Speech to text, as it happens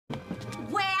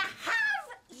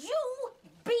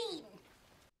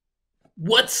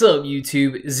What's up,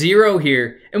 YouTube? Zero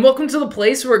here, and welcome to the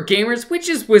place where gamers,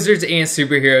 witches, wizards, and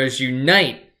superheroes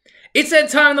unite. It's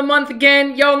that time of the month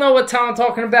again. Y'all know what time I'm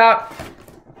talking about.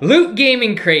 Loot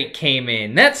Gaming Crate came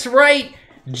in. That's right.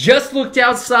 Just looked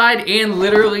outside, and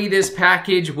literally this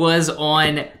package was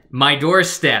on my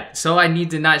doorstep. So I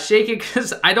need to not shake it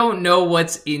because I don't know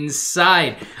what's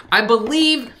inside. I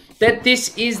believe that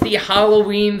this is the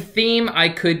Halloween theme. I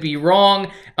could be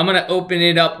wrong. I'm gonna open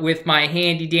it up with my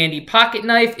handy dandy pocket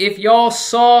knife. If y'all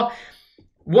saw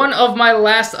one of my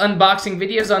last unboxing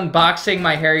videos unboxing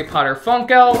my Harry Potter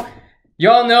Funko,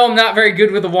 y'all know I'm not very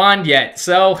good with a wand yet,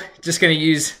 so just gonna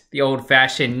use the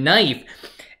old-fashioned knife.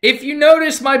 If you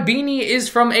notice, my beanie is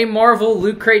from a Marvel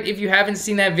Loot Crate. If you haven't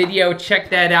seen that video, check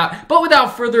that out. But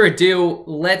without further ado,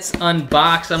 let's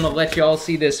unbox. I'm gonna let y'all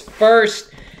see this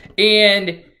first.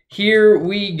 And here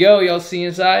we go. Y'all see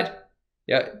inside?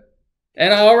 Yeah.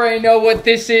 And I already know what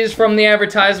this is from the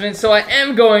advertisement, so I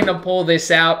am going to pull this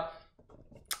out.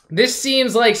 This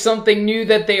seems like something new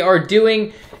that they are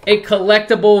doing. A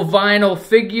collectible vinyl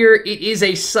figure. It is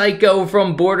a Psycho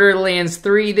from Borderlands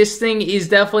 3. This thing is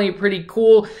definitely pretty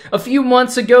cool. A few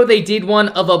months ago, they did one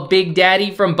of a Big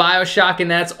Daddy from BioShock,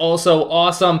 and that's also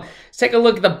awesome. Let's take a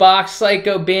look at the box.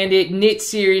 Psycho Bandit Knit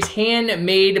Series,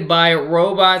 handmade by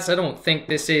robots. I don't think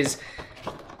this is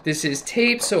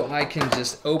tape, so I can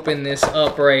just open this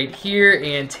up right here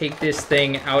and take this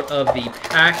thing out of the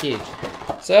package.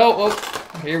 So,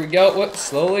 here we go. Whoop,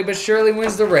 slowly but surely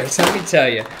wins the race, let me tell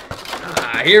you.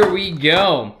 Here we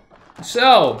go.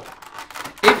 So,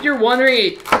 if you're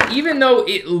wondering, even though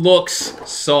it looks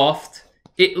soft,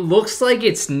 it looks like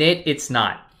it's knit, it's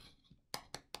not.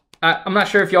 I'm not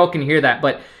sure if y'all can hear that,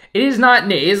 but it is not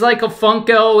knit. It is like a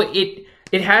Funko.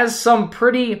 It has some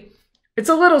pretty, it's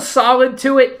a little solid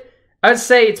to it. I'd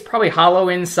say it's probably hollow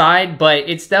inside, but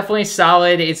it's definitely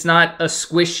solid. It's not a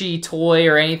squishy toy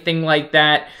or anything like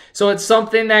that. So it's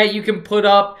something that you can put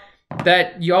up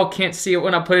that y'all can't see it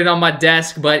when I put it on my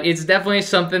desk, but it's definitely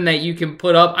something that you can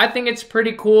put up. I think it's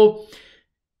pretty cool.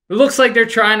 It looks like they're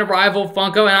trying to rival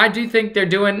Funko, and I do think they're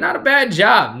doing not a bad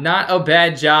job. Not a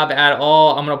bad job at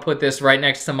all. I'm going to put this right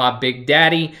next to my Big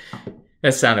Daddy.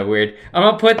 That sounded weird. I'm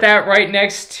going to put that right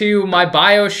next to my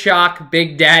BioShock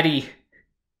Big Daddy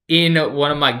in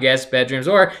one of my guest bedrooms,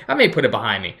 or I may put it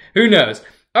behind me. Who knows?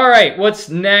 All right, what's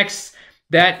next?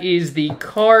 That is the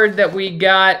card that we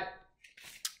got.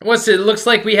 What's it? It looks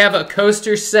like we have a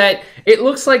coaster set. It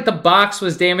looks like the box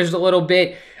was damaged a little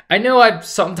bit. I know I've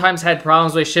sometimes had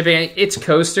problems with shipping. It's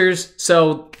coasters,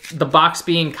 so the box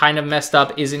being kind of messed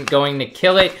up isn't going to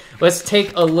kill it. Let's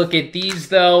take a look at these,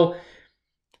 though.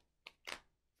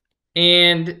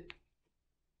 And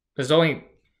there's only...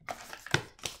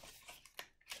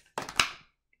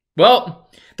 Well,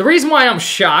 the reason why I'm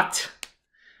shocked,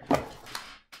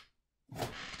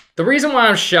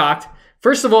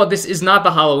 first of all, this is not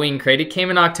the Halloween crate. It came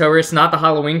in October. It's not the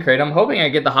Halloween crate. I'm hoping I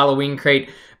get the Halloween crate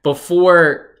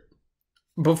before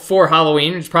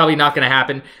Halloween. It's probably not going to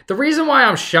happen. The reason why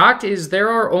I'm shocked is there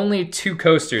are only 2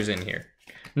 coasters in here.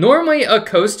 Normally, a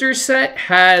coaster set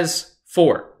has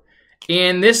 4,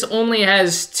 and this only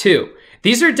has 2.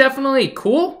 These are definitely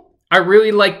cool. I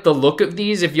really like the look of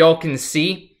these, if y'all can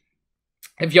see.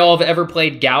 If y'all have ever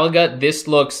played Galaga, this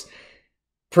looks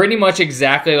pretty much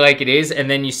exactly like it is. And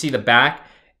then you see the back.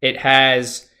 It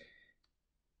has,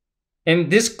 and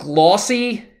this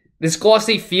glossy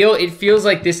feel, it feels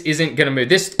like this isn't going to move.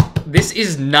 This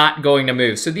is not going to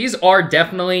move. So these are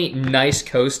definitely nice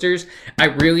coasters. I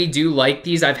really do like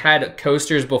these. I've had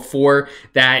coasters before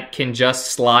that can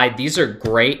just slide. These are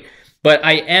great. But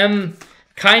I am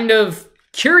kind of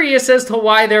curious as to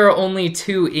why there are only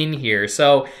 2 in here.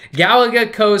 So,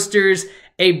 Galaga coasters,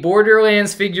 a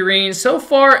Borderlands figurine. So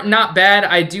far, not bad.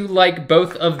 I do like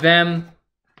both of them.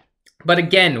 But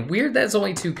again, weird that's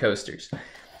only 2 coasters.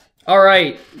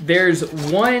 Alright, there's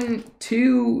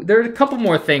there's a couple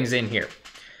more things in here.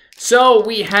 So,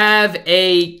 we have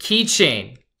a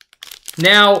keychain.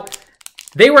 Now,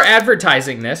 they were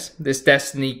advertising this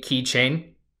Destiny keychain.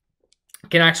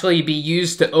 Can actually be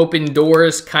used to open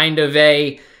doors, kind of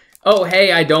a, oh,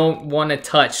 hey, I don't want to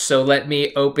touch, so let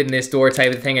me open this door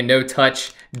type of thing, a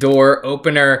no-touch door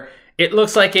opener. It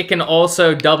looks like it can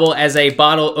also double as a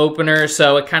bottle opener,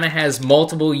 so it kind of has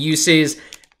multiple uses.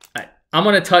 I'm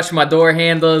going to touch my door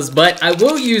handles, but I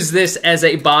will use this as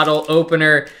a bottle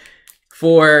opener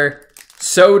for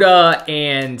soda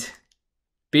and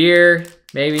beer,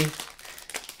 maybe.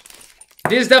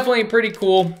 It is definitely pretty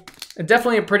cool.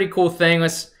 Definitely a pretty cool thing.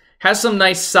 This has some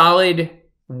nice solid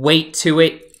weight to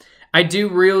it. I do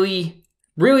really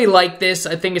like this.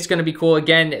 I think it's going to be cool.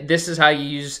 Again, this is how you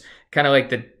use kind of like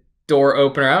the door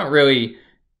opener. I don't really...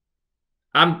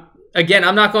 I'm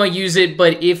not going to use it,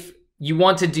 but if you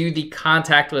want to do the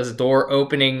contactless door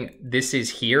opening, this is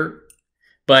here.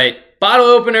 But bottle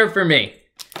opener for me.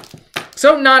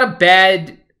 So not a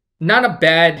bad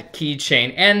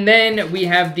keychain. And then we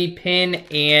have the pin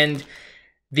and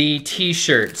the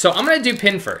t-shirt. So I'm going to do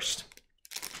pin first.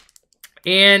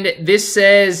 And this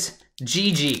says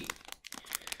GG.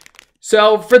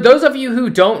 So for those of you who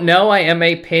don't know, I am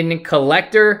a pin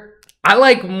collector. I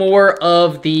like more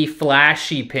of the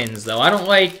flashy pins though. I don't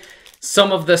like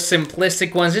some of the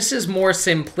simplistic ones. This is more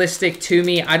simplistic to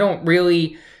me. I don't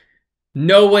really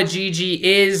know what GG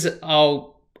is.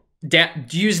 I'll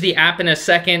use the app in a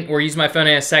second or use my phone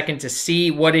in a second to see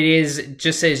what it is. It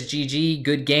just says GG,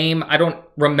 good game. I don't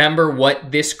remember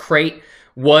what this crate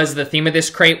was, the theme of this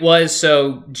crate was,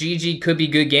 so GG could be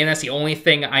good game. That's the only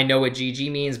thing I know what GG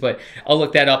means, but I'll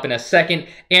look that up in a second.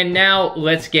 And now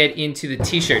let's get into the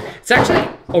t-shirt. It's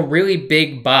actually a really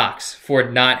big box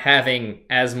for not having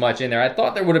as much in there. I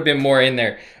thought there would have been more in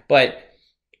there, but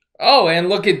oh, and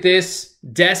look at this,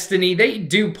 Destiny. They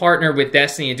do partner with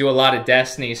Destiny and do a lot of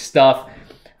Destiny stuff.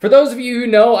 For those of you who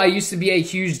know, I used to be a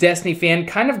huge Destiny fan,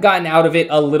 kind of gotten out of it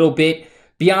a little bit.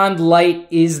 Beyond Light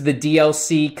is the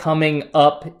DLC coming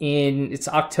up it's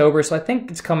October, so I think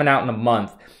it's coming out in a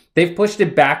month. They've pushed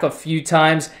it back a few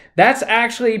times. That's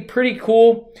actually pretty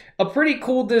cool. A pretty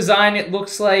cool design. It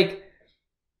looks like,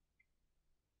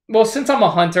 well, since I'm a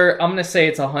hunter, I'm going to say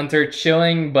it's a hunter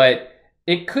chilling, but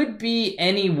it could be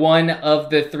any one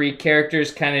of the three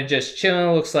characters kind of just chilling.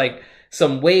 It looks like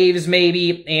some waves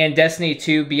maybe, and Destiny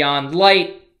 2 Beyond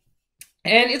Light.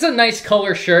 And it's a nice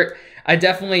color shirt. I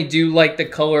definitely do like the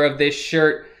color of this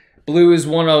shirt. Blue is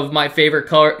one of my favorite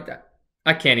colors.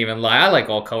 I can't even lie. I like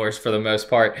all colors for the most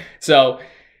part. So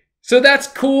that's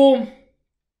cool.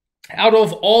 Out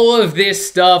of all of this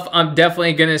stuff, I'm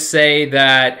definitely going to say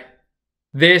that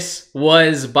this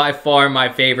was by far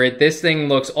my favorite. This thing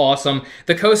looks awesome.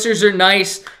 The coasters are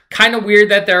nice. Kind of weird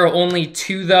that there are only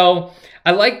two, though.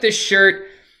 I like this shirt.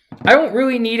 I don't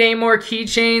really need any more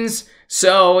keychains.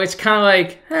 So it's kind of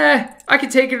like, I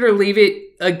could take it or leave it.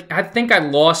 I think I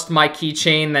lost my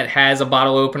keychain that has a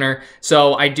bottle opener.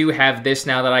 So I do have this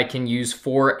now that I can use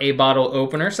for a bottle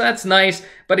opener. So that's nice.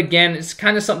 But again, it's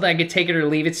kind of something I could take it or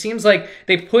leave. It seems like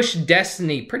they pushed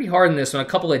Destiny pretty hard in this one. A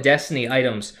couple of Destiny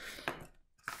items.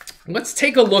 Let's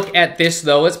take a look at this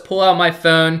though. Let's pull out my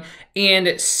phone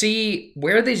and see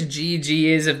where this GG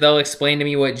is. If they'll explain to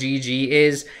me what GG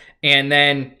is. And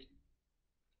then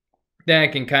I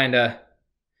can kind of...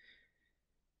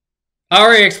 I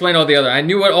already explained all the other... I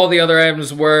knew what all the other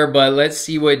items were, but let's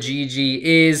see what GG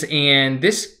is. And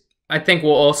this, I think,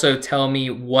 will also tell me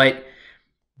what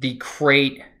the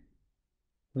crate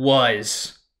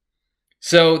was.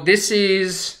 So this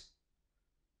is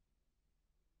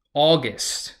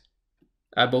August,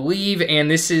 I believe, and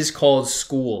this is called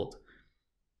Schooled.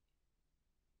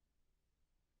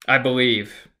 I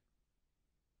believe.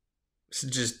 So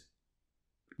just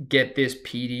get this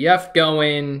PDF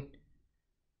going.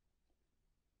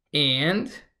 And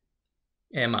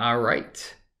am I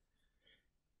right?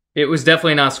 It was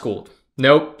definitely not Schooled.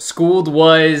 Nope, Schooled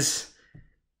was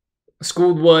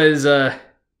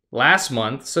last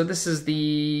month. So this is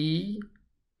the...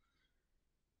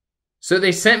 So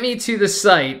they sent me to the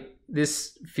site.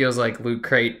 This feels like Loot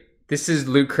Crate. This is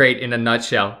Loot Crate in a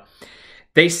nutshell.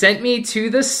 They sent me to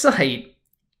the site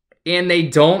and they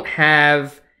don't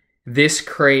have this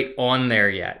crate on there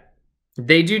yet.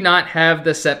 They do not have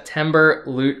the September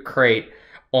Loot Crate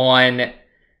on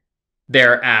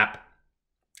their app.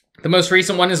 The most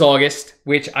recent one is August,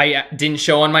 which I didn't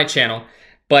show on my channel.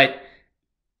 But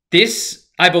this,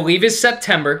 I believe, is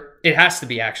September. It has to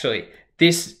be, actually.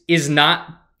 This is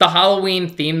not the Halloween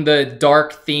theme, the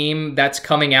dark theme that's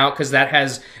coming out, because that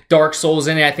has Dark Souls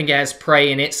in it. I think it has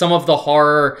Prey in it. Some of the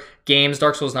horror games,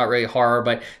 Dark Souls is not really horror,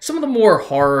 but some of the more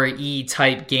horror-y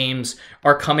type games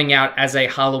are coming out as a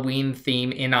Halloween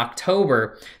theme in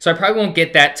October. So I probably won't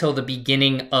get that till the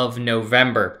beginning of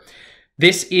November.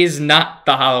 This is not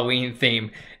the Halloween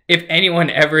theme. If anyone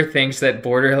ever thinks that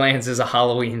Borderlands is a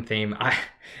Halloween theme, I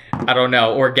don't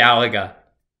know, or Galaga.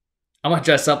 I'm gonna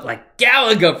dress up like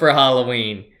Galaga for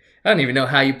Halloween. I don't even know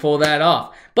how you pull that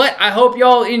off. But I hope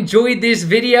y'all enjoyed this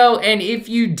video, and if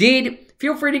you did,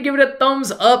 feel free to give it a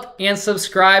thumbs up and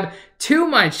subscribe to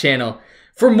my channel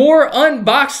for more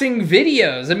unboxing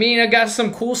videos. I mean, I got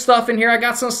some cool stuff in here. I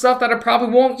got some stuff that I probably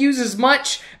won't use as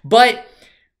much, but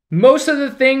most of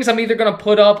the things I'm either going to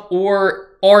put up or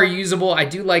are usable. I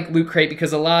do like Loot Crate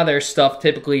because a lot of their stuff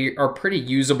typically are pretty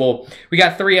usable. We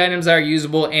got 3 items that are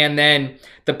usable, and then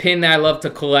the pin that I love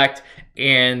to collect,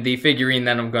 and the figurine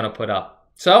that I'm going to put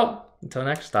up. So, until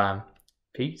next time,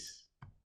 peace.